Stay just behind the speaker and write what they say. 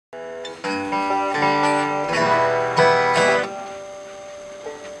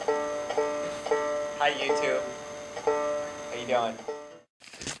like.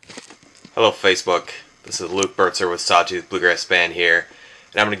 Hello Facebook, this is Luke Bertzer with Sawtooth Bluegrass Band here,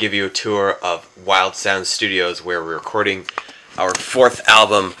 and I'm going to give you a tour of Wild Sound Studios where we're recording our 4th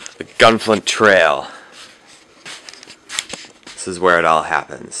album, The Gunflint Trail. This is where it all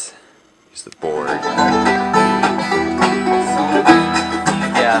happens. Here's the board. Yeah,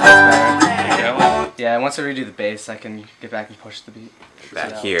 that's better. Yeah, and once I redo the bass, I can get back and push the beat.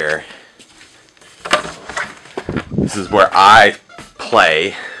 Back here. This is where I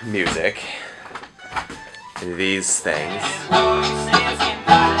play music. And these things.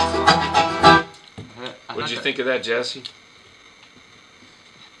 What'd you think of that, Jesse?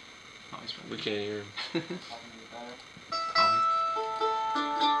 We can't hear him.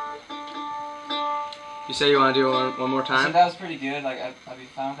 You say you want to do one more time? So that was pretty good. Like I'd be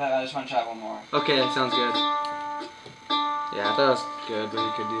fine with that. I just want to try one more. Okay, sounds good. Yeah, I thought it was good, but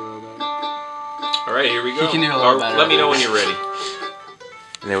he could do a little better. All right, here we go. He can do a little better. Let me know when you're ready.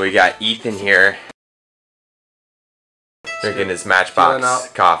 And then we got Ethan here. Drinking his Matchbox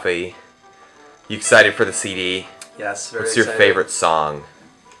coffee. You excited for the CD? Yes, very What's your favorite song?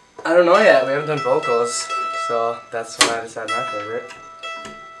 I don't know yet. We haven't done vocals, so that's when I decide my favorite.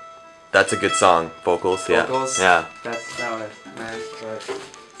 That's a good song. Vocals, yeah. Vocals? Yeah. That one is nice, but...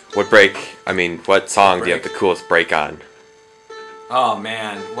 What song do you have the coolest break on? Oh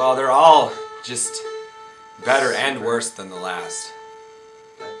man, well they're all just better and worse than the last.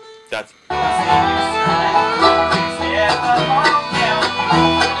 That's...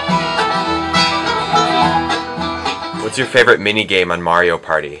 What's your favorite mini game on Mario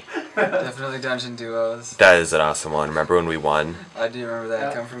Party? Definitely Dungeon Duos. That is an awesome one. Remember when we won? I do remember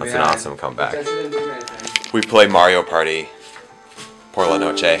that. Come from That's an behind. awesome comeback. We play Mario Party. Por la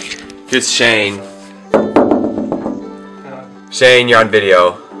noche. Here's Shane. Shane, you're on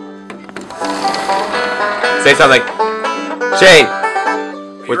video. Say something. Shane.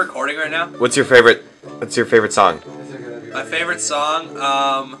 Are you recording right now? What's your favorite song? My favorite song,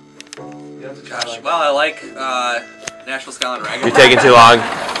 well, I like Nashville Skyline Ragga. You're taking too long.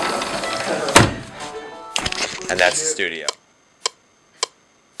 And that's the studio.